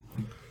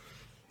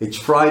It's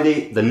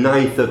Friday, the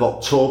 9th of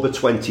October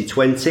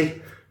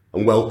 2020,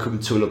 and welcome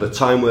to another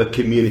Timeware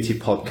Community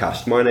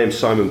Podcast. My name's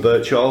Simon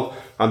Birchall,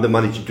 I'm the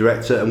Managing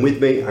Director, and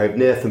with me I have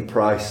Nathan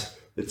Price,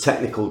 the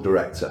Technical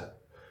Director.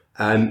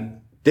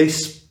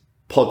 This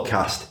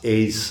podcast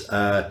is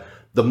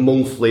the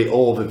monthly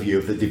overview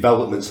of the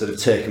developments that have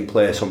taken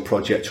place on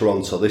Project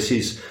Toronto.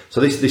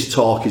 This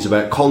talk is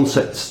about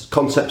concepts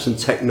and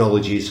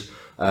technologies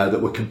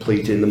that were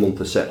completed in the month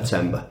of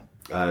September.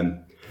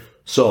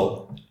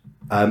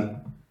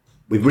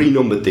 We've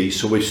renumbered these,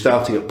 so we're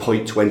starting at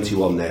point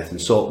 21, Nathan.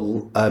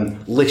 So,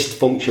 list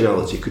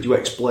functionality. Could you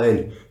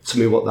explain to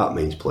me what that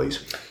means,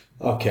 please?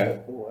 Okay.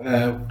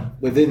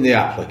 Within the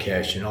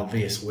application,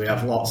 obviously, we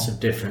have lots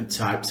of different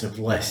types of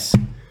lists.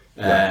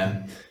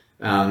 And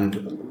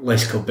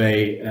lists could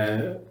be,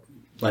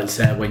 let's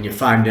say, when you're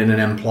finding an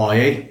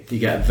employee, you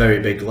get a very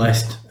big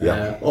list.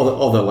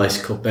 Other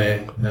lists could be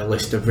a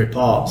list of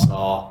reports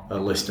or a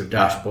list of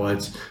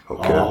dashboards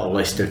or a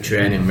list of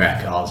training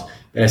records.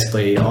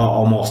 Basically,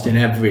 almost in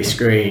every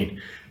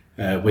screen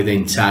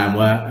within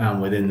Timeware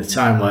and within the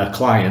Timeware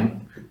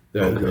client,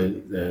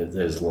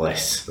 there's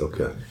lists.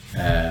 Okay.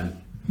 So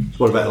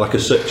what about like a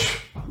search?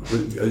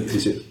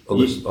 Is it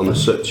on the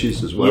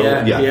searches as well?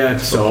 Yeah.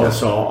 So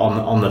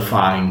on the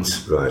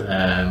finds,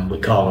 right? We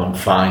call them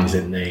finds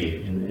in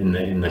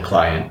the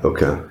client.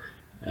 Okay.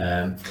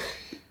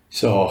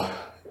 So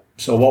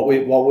what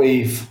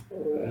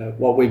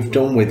we've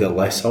done with the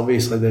list,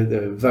 obviously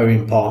they're a very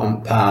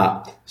important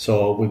part.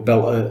 So we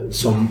built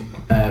some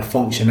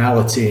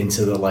functionality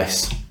into the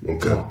list.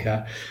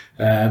 Okay.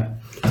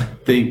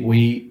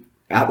 We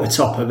at the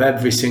top of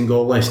every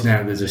single list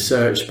now there's a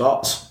search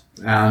box,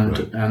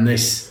 and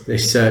this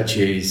search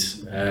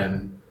is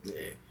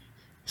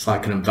it's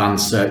like an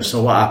advanced search.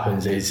 So what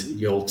happens is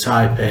you'll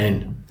type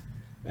in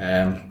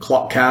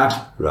clock card,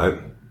 right,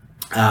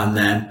 and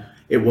then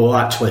it will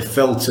actually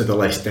filter the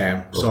list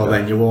down. So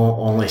then you won't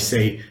only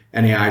see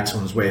any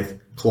items with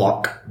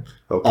clock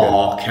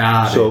or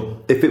card.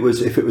 So if it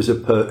was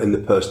in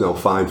the personnel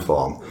find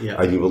form,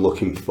 and you were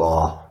looking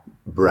for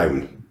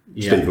Brown,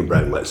 Stephen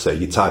Brown, let's say,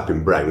 you type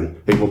in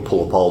Brown, it will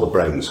pull up all the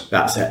Browns.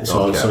 That's it.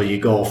 So you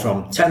go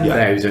from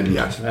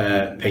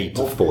 10,000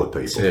 people to 4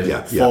 people.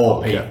 To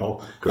 4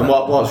 people. Great. And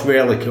what's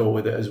really cool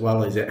with it as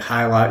well is it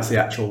highlights the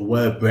actual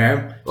word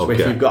Brown. So if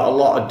you've got a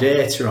lot of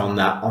data on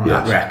that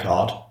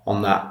record,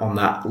 on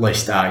that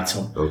list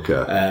item,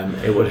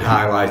 it would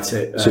highlight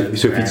it. So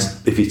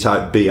if you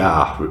type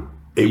BR,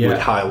 it would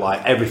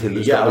highlight everything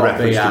that's got the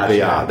reference to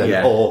BR,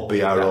 then or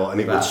BRO, and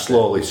it would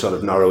slowly sort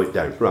of narrow it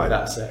down. Right.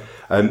 That's it.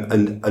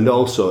 And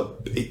also,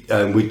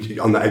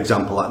 on that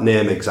example, that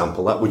name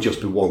example, that would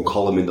just be one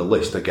column in the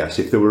list, I guess.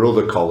 If there were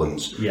other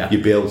columns,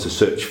 you'd be able to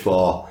search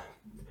for,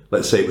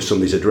 let's say it was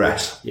somebody's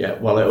address. Yeah,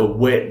 well, it'll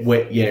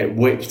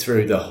whip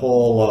through the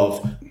whole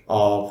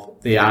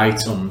of the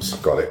items.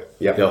 Got it.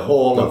 Yeah. The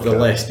whole of the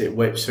list, it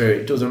whips through.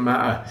 It doesn't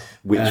matter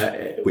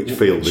which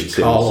field it's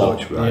in and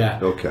such, right? Yeah.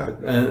 Okay.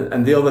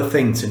 And the other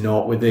thing to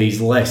note with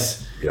these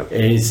lists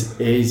is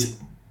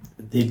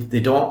they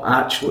don't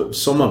actually,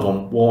 some of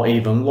them won't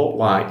even look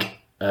like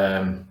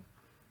a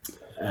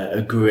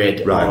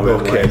grid. Right, or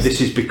okay.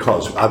 This is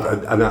because,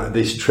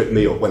 this tripped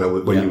me up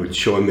when you were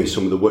showing me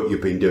some of the work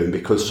you've been doing,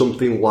 because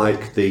something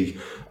like the,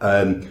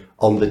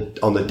 on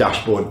the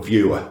dashboard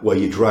viewer, where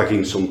you're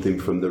dragging something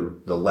from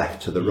the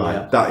left to the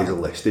right, that is a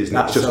list, isn't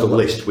it? It's just a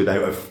list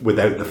without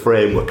the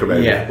framework around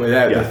it. Yeah,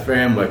 without the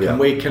framework. And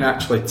we can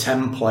actually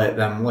template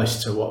them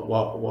lists to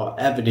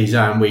whatever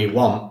design we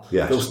want.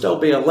 Yes. There'll still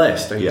be a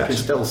list, and you can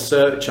still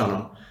search on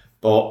them.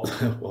 But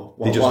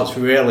what's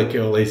really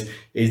cool is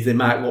they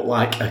might look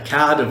like a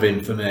card of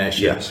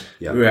information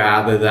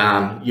rather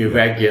than your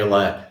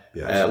regular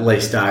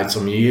list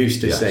item you're used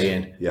to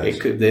seeing. Yes.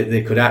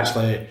 They could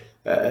actually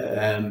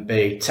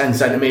be 10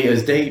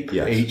 centimetres deep,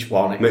 each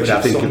one. It could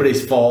have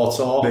somebody's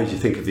photo. Makes you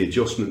think of the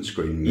adjustment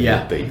screen.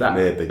 Maybe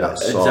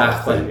that's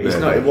exactly.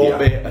 It won't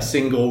be a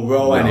single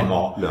row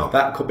anymore. No.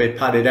 That could be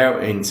padded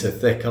out into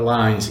thicker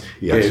lines,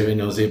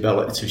 giving us the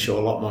ability to show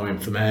a lot more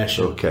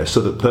information. Okay, so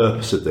the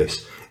purpose of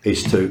this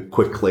is to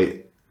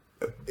quickly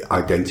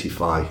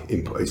identify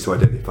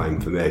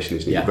information,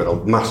 isn't it? You've got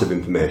a massive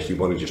information, you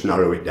want to just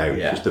narrow it down.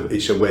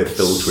 It's a way of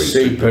filtering.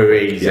 Super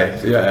easy,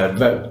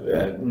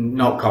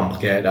 not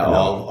complicated at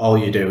all. All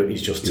you do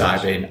is just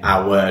type in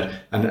our word,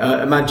 and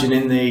imagine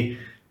in the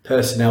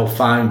personnel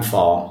find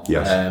form.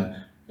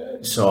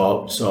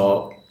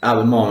 So at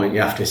the moment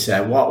you have to say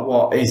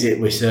what is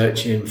it we're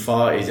searching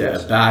for? Is it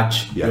a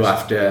badge? You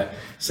have to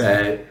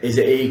say, is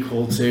it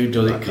equal to?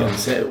 Does it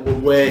consider?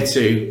 Way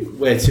too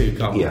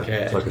complicated.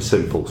 Yeah, it's like a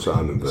simple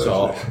Simon version.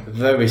 So a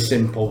very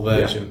simple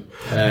version.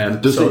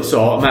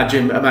 So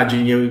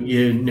imagine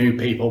you knew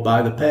people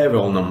by the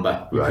payroll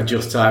number. You could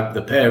just type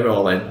the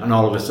payroll in, and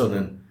all of a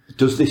sudden.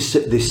 Does this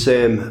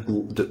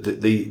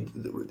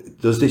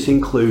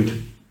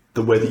include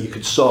the way that you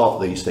could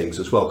sort these things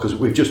as well? Because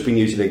we've just been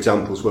using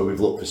examples where we've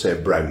looked for,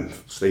 say,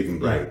 Stephen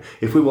Brown.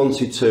 If we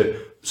wanted to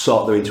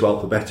sort them into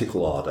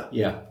alphabetical order,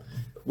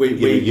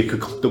 you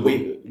could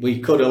we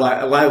could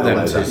allow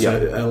them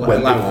to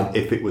allow them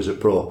if it was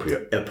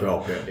appropriate.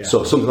 Yeah.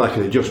 So something like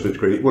an adjustment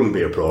screen, it wouldn't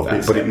be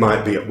appropriate, but it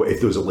might be if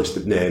there was a list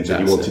of names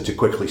and you wanted to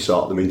quickly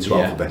sort them into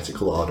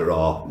alphabetical order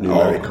or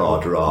numeric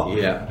order, or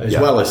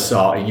well as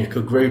sorting, you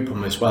could group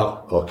them as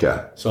well.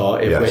 Okay. So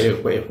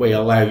if we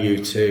allow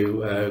you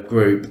to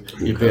group,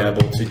 you'd be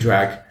able to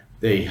drag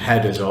the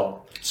headers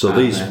up. So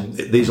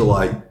these are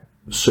like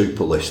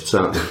super lists,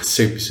 aren't they?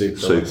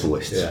 Super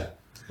lists. Yeah.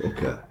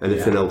 Okay.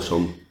 Anything else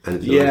on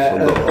those?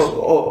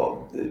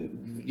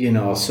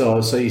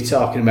 So you're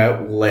talking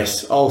about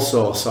lists,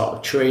 also sort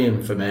of tree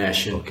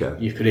information. Okay.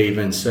 You could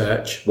even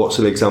search. What's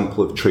an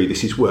example of tree?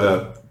 This is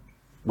where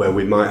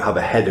we might have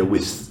a header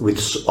with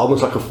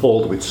almost like a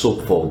folder with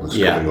subfolders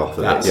coming off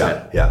of it.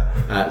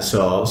 Yeah.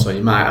 So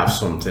you might have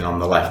something on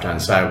the left hand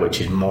side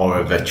which is more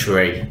of a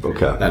tree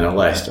than a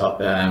list.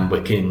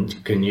 We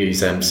can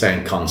use them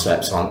same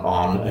concepts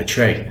on a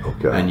tree,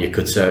 and you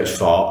could search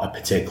for a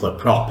particular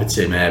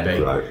property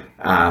maybe,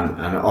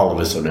 and all of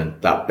a sudden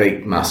that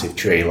big massive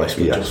tree list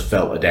will just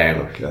filter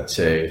down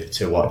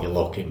to what you're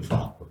looking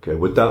for. Okay,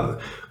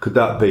 could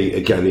that be,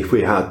 again, if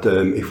we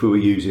were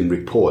using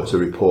reports, a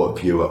report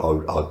viewer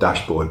or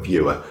dashboard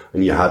viewer,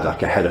 and you had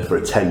like a header for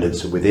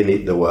attendance, and within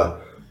it there were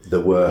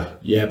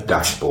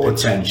dashboards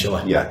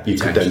potentially. Yeah, you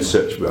could then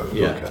search.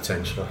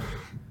 Potentially.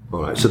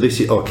 All right. So this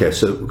is okay.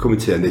 So we're coming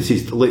to the end. This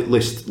is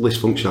list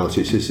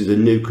functionality. So this is a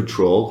new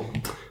control.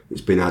 It's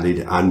been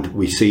added, and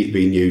we see it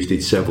being used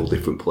in several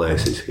different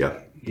places. Yeah.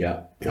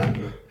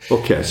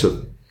 Okay.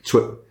 So.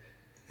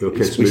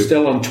 We're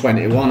still on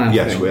 21, I think.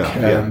 Yes, we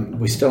are.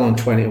 We're still on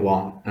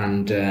 21,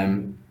 and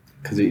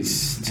because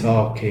it's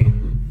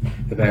talking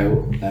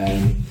about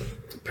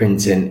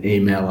printing,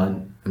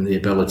 emailing, and the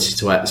ability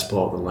to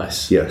export the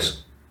list.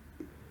 Yes.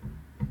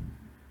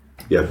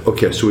 Yeah.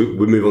 Okay. So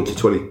we move on to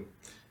 20.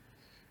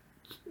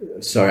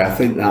 Sorry, I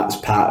think that's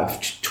part of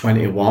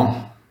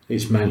 21.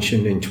 It's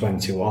mentioned in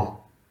 21.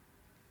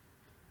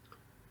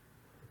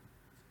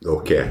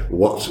 Okay.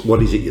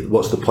 What is it?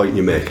 What's the point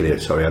you're making here?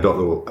 Sorry, I don't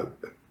know.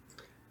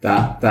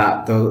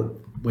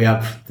 We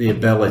have the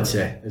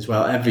ability as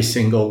well. Every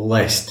single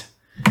list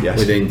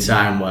within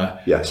Timeware.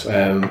 Yes. We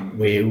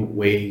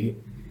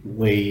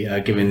are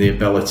given the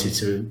ability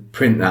to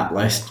print that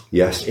list.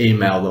 Yes.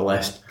 Email the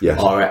list.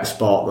 Yes. Or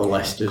export the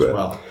list as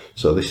well.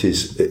 So this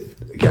is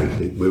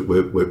again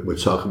we're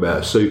talking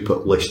about a super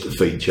list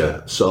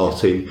feature,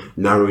 sorting,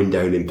 narrowing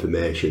down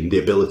information, the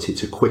ability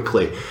to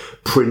quickly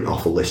print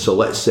off a list. So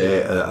let's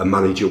say a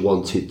manager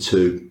wanted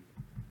to.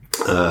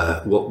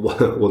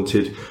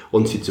 Wanted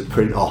to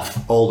print off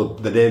all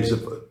the names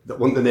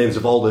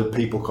of all the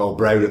people called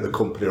Brown at the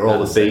company, or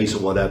all the Bs or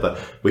whatever.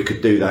 We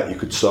could do that. You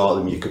could sort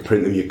them. You could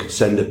print them. You could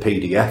send a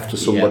PDF to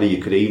somebody.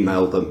 You could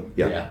email them.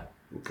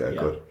 Okay,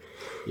 good.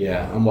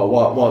 Yeah, and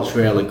what's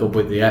really good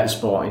with the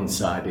exporting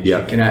side is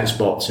you can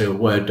export to a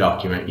Word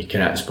document. You can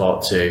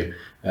export to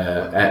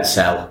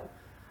Excel.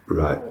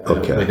 Right.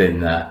 Okay. Within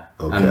that,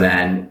 and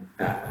then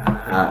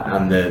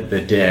and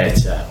the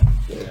data.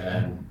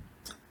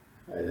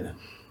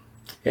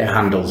 It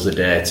handles the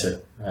data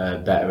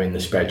better in the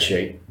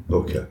spreadsheet.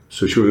 Okay,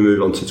 so should we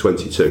move on to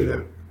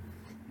 22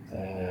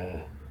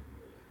 now?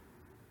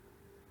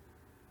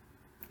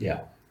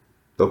 Yeah.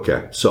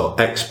 Okay, so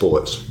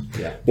exports.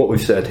 Yeah. What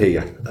we've said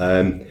here.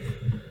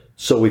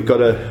 So we've got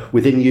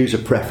within user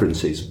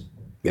preferences.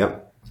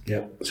 Yep.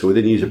 So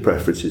within user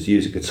preferences, the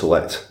user can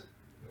select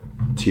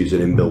to use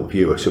an inbuilt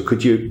viewer. So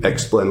could you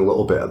explain a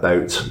little bit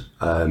about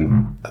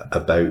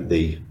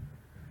the...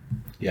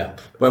 Yeah,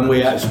 when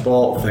we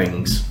export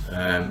things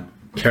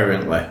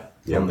currently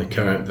from the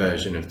current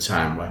version of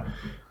Timeware,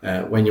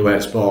 when you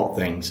export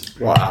things,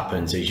 what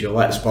happens is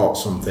you'll export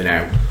something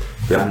out,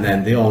 and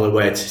then the only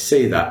way to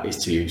see that is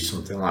to use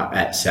something like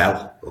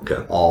Excel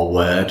or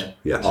Word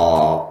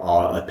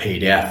or a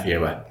PDF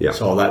viewer.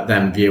 So that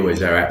them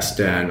viewers are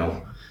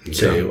external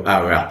to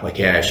our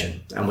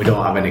application, and we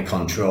don't have any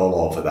control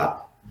over that.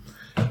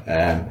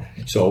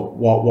 So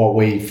what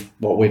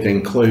we've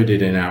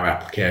included in our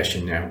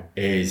application now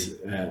is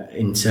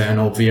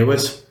internal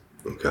viewers.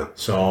 Okay.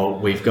 So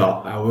we've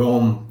got our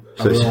own.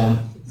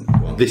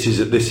 This is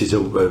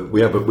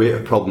we have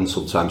a problem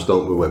sometimes,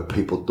 don't we? Where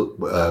people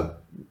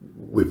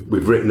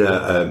we've written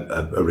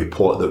a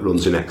report that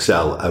runs in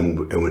Excel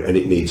and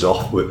it needs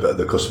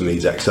the customer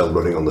needs Excel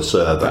running on the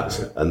server,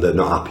 and they're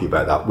not happy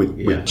about that.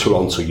 With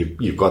Toronto,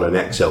 you've got an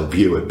Excel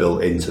viewer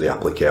built into the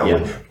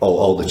application.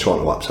 All the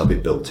Toronto apps have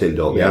it built in,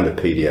 don't they? And the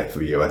PDF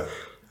viewer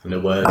and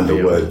the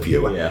Word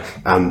viewer.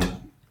 And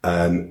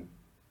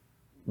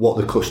what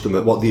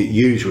the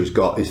user has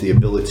got is the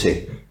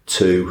ability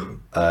to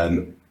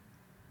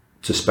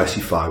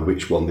specify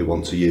which one they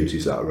want to use.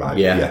 Is that right?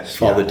 Yes.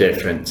 For the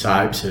different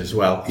types as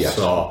well. Yes.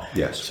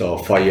 So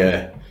for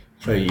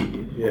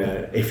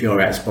if you're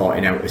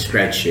exporting out a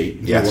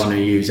spreadsheet, do you want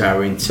to use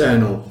our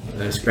internal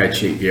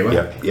spreadsheet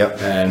viewer?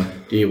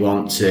 Do you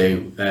want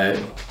to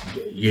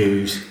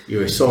use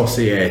your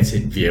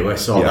associated viewer?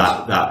 So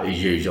that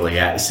is usually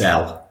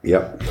Excel.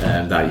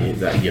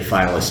 That your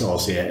file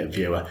associated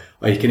viewer,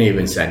 or you can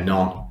even say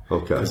none.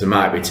 Okay. Because there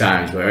might be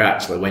times where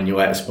actually when you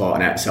export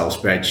an Excel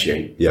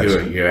spreadsheet,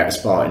 you're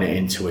exporting it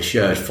into a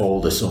shared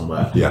folder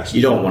somewhere. Yes.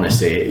 You don't want to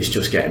see it. It's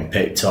just getting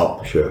picked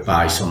up Sure.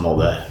 by some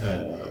other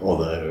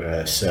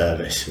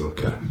service.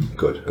 Okay,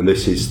 good. And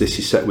this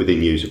is set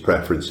within user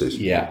preferences.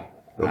 Yeah.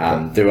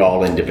 And they're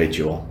all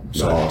individual,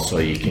 so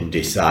you can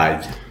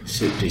decide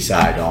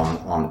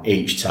on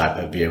each type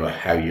of viewer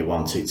how you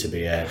want it to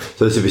behave.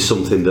 So this would be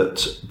something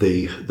that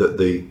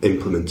the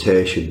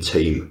implementation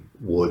team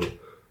would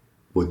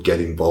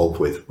get involved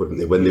with, wouldn't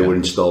they? When they were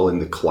installing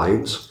the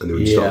clients and they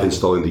were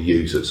installing the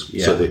users.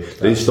 Yeah, so they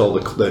install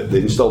the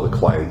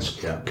clients,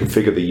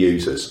 configure the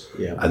users,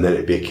 and then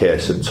it'd be a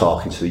case of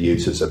talking to the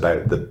users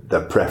about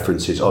their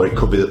preferences, or it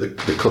could be that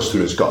the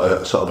customer's got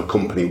a sort of a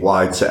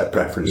company-wide set of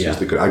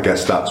preferences. Yeah. I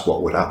guess that's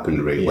what would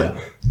happen, really.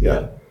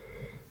 Yeah.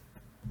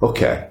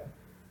 Okay.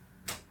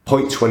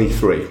 Point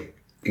 23,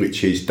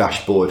 which is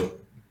dashboard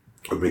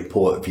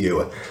report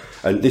viewer.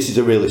 And this is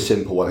a really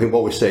simple one. I think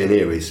what we're saying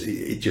here is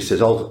it just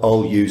says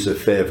all user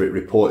favourite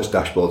reports,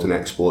 dashboards and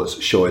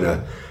exports showing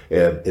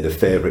in a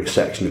favourite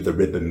section of the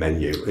ribbon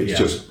menu. It's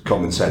just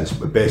common sense.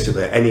 But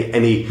basically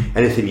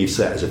anything you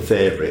set as a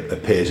favourite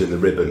appears in the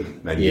ribbon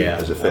menu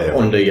as a favourite.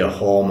 Under your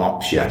home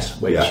options,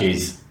 which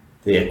is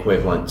the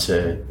equivalent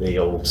to the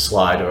old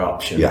slider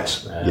option.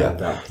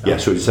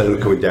 So instead of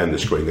coming down the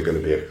screen, they're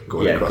going to be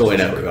going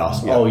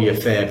across. All your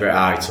favourite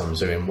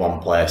items are in one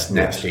place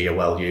next to your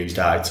well-used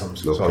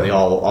items. Okay. So they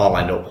all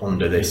end up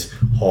under this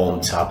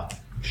home tab.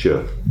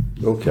 Sure.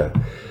 Okay.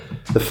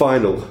 The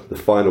final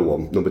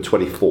one, number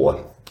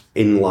 24,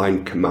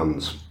 inline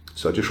commands.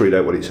 So I'll just read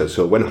out what it says.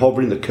 So when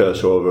hovering the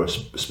cursor over a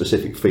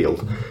specific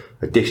field,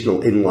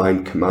 additional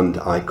inline command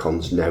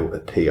icons now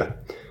appear.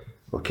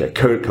 Okay,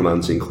 current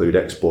commands include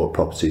export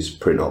properties,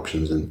 print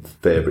options, and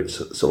favourite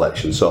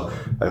selection. So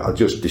I'll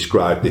just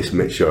describe this and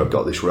make sure I've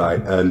got this right.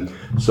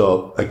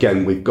 So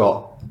again, we've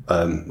got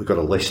a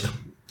list,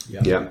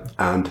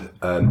 and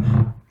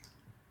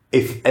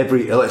if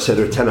let's say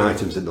there are 10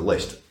 items in the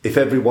list, if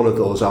every one of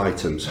those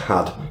items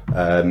had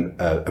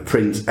a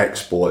print,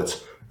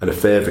 export, and a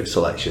favourite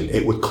selection,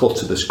 it would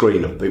clutter the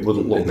screen up. It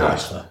wouldn't look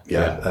nice.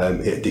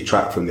 It'd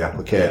detract from the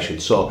application.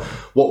 So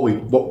what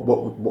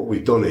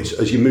we've done is,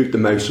 as you move the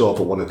mouse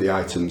over one of the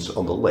items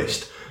on the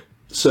list,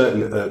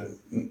 certain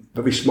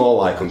very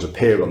small icons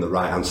appear on the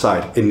right hand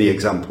side in the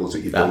examples that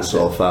you've done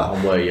so far.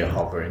 And where you're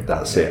hovering.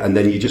 That's it. And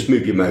then you just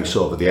move your mouse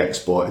over the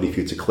export, and if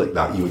you were to click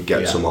that, you would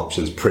get some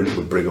options. Print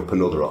would bring up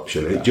another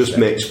option. And it just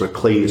makes for a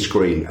cleaner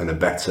screen and a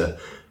better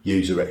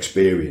user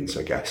experience,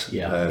 I guess.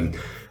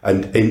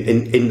 And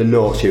in the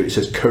note here, it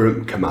says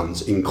current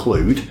commands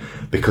include,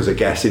 because I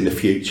guess in the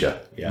future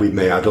we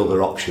may add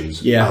other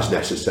options as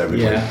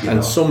necessary.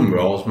 And some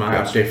roles might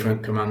have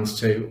different commands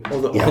to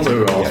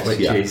other roles,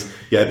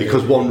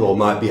 because one role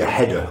might be a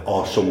header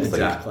or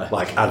something,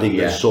 like adding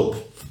a sub.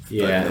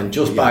 And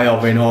just by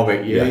hovering over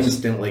it, you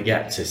instantly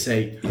get to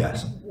see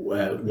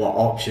what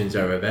options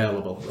are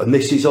available. And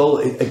this is all,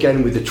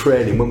 again, with the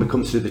training. When we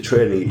come to do the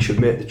training, it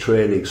should make the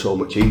training so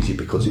much easier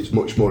because it's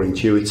much more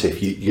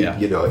intuitive.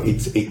 You know,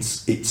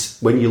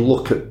 it's when you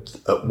look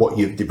at what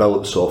you've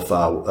developed so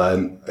far,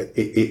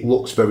 it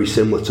looks very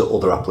similar to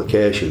other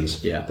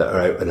applications that are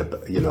out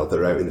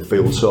they're out in the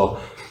field. So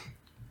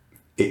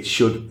it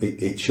should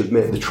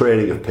make the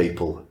training of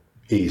people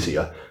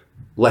easier.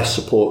 Less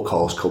support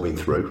calls coming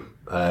through.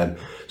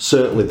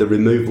 Certainly the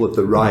removal of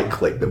the right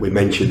click that we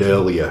mentioned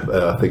earlier,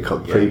 I think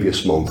on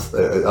previous month,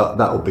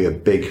 that will be a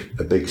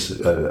big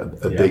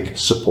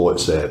support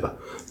saver.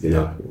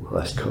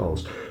 Less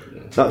calls.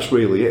 That's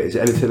really it. Is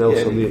there anything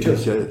else on the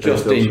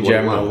just in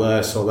general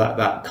there? So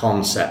that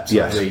concept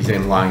of these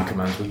inline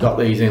commands, we've got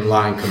these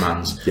inline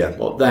commands,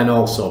 but then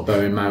also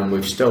bear in mind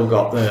we've still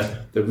got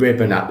the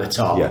ribbon at the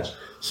top.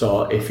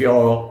 So if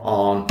you're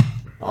on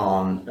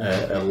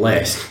a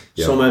list,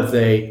 some of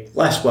the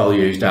less well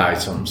used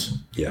items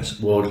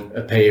would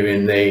appear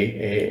in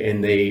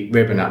the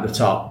ribbon at the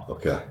top.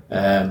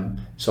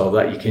 So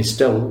that you can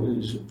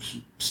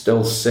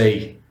still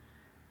see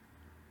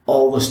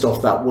all the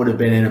stuff that would have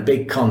been in a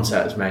big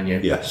context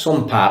menu.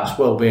 Some parts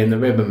will be in the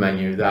ribbon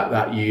menu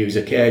that you use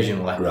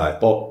occasionally.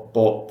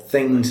 But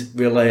things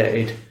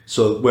related.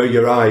 So where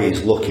your eye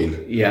is looking,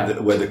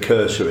 where the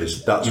cursor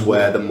is, that's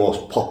where the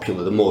most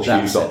popular, the most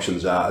used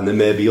options are, and there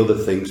may be other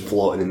things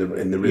floating in the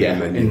ribbon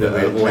menu. In the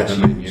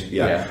ribbon menu,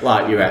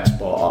 like your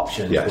export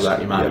options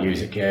that you might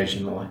use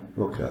occasionally.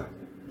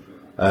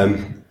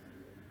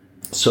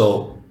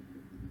 So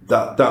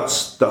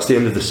that's the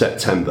end of the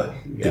September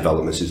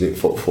developments, isn't it?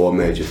 For four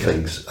major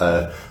things.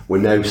 We're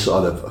now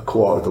sort of a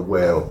quarter of the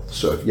way, a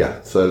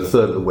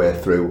third of the way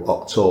through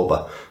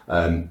October.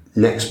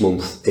 Next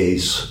month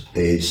is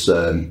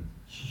the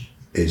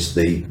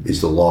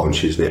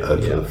launch, isn't it,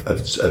 of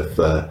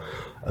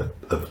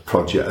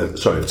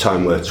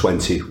Timeware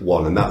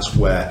 21, and that's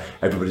where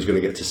everybody's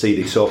going to get to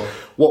see this. So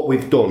what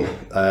we've done,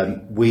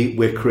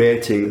 we're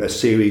creating a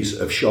series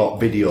of short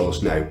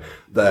videos now,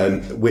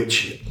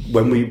 which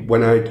when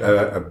I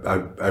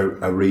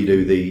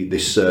redo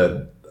this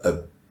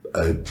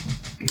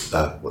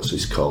what's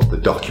this called? The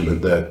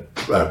document, the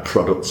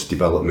products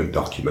development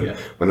document. Yeah.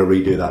 When I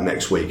redo that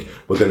next week,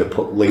 we're going to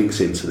put links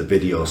into the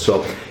video.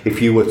 So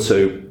if you were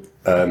to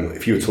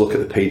look at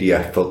the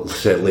PDF for,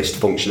 say, list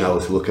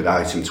functionality, look at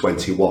item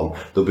 21,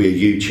 there'll be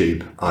a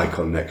YouTube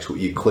icon next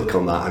week. You click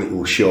on that and it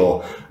will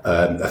show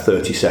a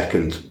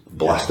 30-second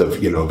blast of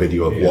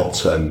video of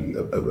what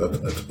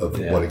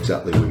what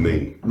exactly we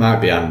mean. Might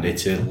be handy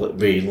to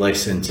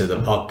re-listen to the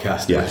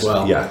podcast as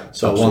well. Yeah,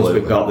 so absolutely. Once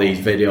we've got these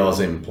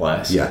videos in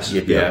place,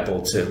 you'd be yeah.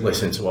 able to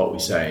listen to what we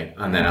say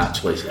and then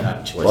actually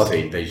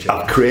see visual.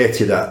 I've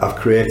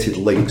created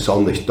links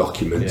on this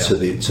document to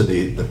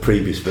the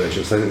previous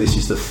versions. I think this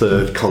is the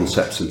third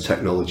Concepts and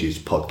Technologies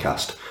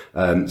podcast.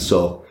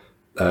 So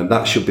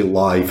that should be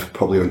live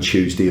probably on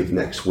Tuesday of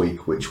next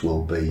week, which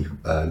will be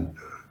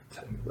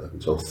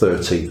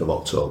 13th of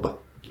October.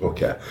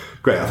 Okay,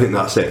 great. I think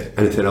that's it.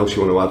 Anything else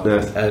you want to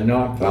add, Nath?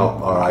 No.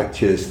 All right.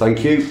 Cheers.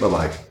 Thank you. Bye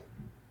bye.